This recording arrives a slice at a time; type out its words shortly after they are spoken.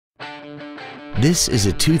This is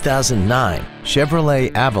a 2009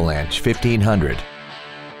 Chevrolet Avalanche 1500.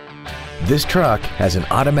 This truck has an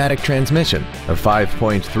automatic transmission, a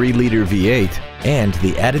 5.3-liter V8, and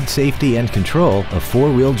the added safety and control of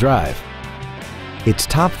four-wheel drive. Its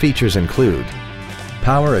top features include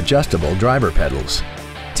power adjustable driver pedals,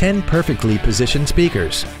 10 perfectly positioned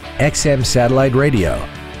speakers, XM satellite radio,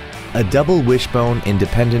 a double wishbone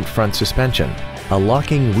independent front suspension, a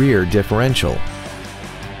locking rear differential,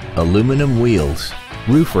 aluminum wheels,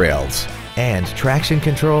 roof rails, and traction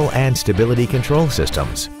control and stability control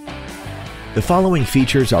systems. The following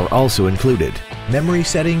features are also included: memory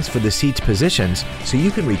settings for the seat's positions so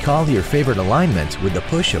you can recall your favorite alignments with the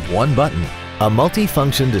push of one button, a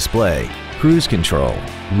multi-function display, cruise control,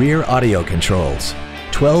 rear audio controls,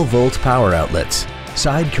 12-volt power outlets,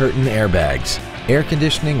 side curtain airbags, air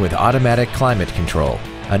conditioning with automatic climate control,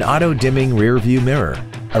 an auto-dimming rear view mirror,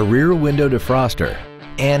 a rear window defroster,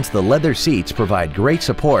 and the leather seats provide great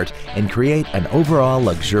support and create an overall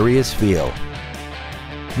luxurious feel.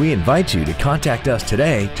 We invite you to contact us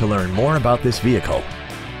today to learn more about this vehicle.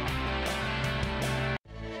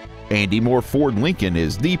 Andy Moore Ford Lincoln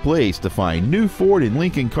is the place to find new Ford and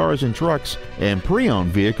Lincoln cars and trucks and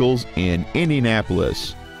pre-owned vehicles in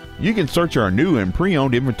Indianapolis. You can search our new and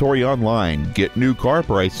pre-owned inventory online, get new car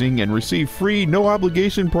pricing, and receive free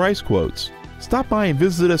no-obligation price quotes. Stop by and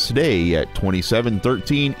visit us today at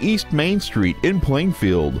 2713 East Main Street in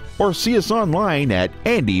Plainfield, or see us online at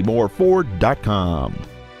andymoreford.com.